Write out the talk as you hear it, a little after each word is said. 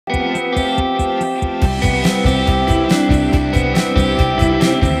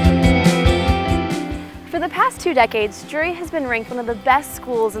2 decades, Drury has been ranked one of the best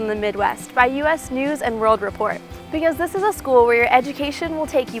schools in the Midwest by U.S. News and World Report, because this is a school where your education will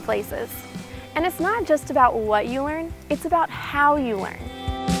take you places. And it's not just about what you learn, it's about how you learn.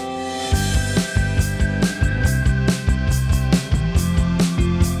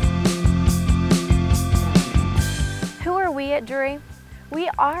 Who are we at Drury? We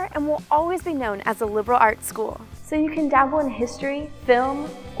are and will always be known as a liberal arts school, so you can dabble in history, film,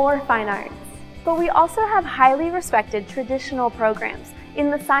 or fine arts. But we also have highly respected traditional programs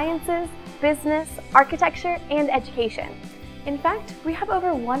in the sciences, business, architecture, and education. In fact, we have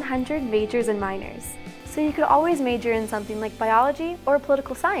over 100 majors and minors. So you could always major in something like biology or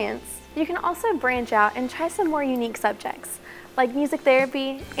political science. You can also branch out and try some more unique subjects, like music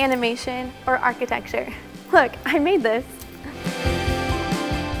therapy, animation, or architecture. Look, I made this!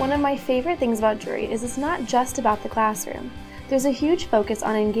 One of my favorite things about Drury is it's not just about the classroom. There's a huge focus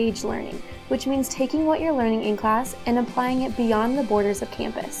on engaged learning, which means taking what you're learning in class and applying it beyond the borders of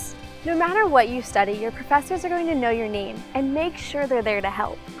campus. No matter what you study, your professors are going to know your name and make sure they're there to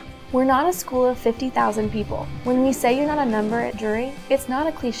help. We're not a school of 50,000 people. When we say you're not a number at Drury, it's not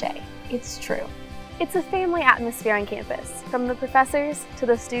a cliche, it's true. It's a family atmosphere on campus, from the professors to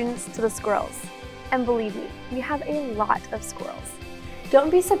the students to the squirrels. And believe me, we have a lot of squirrels. Don't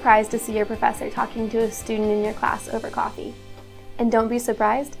be surprised to see your professor talking to a student in your class over coffee. And don't be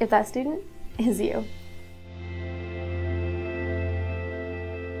surprised if that student is you.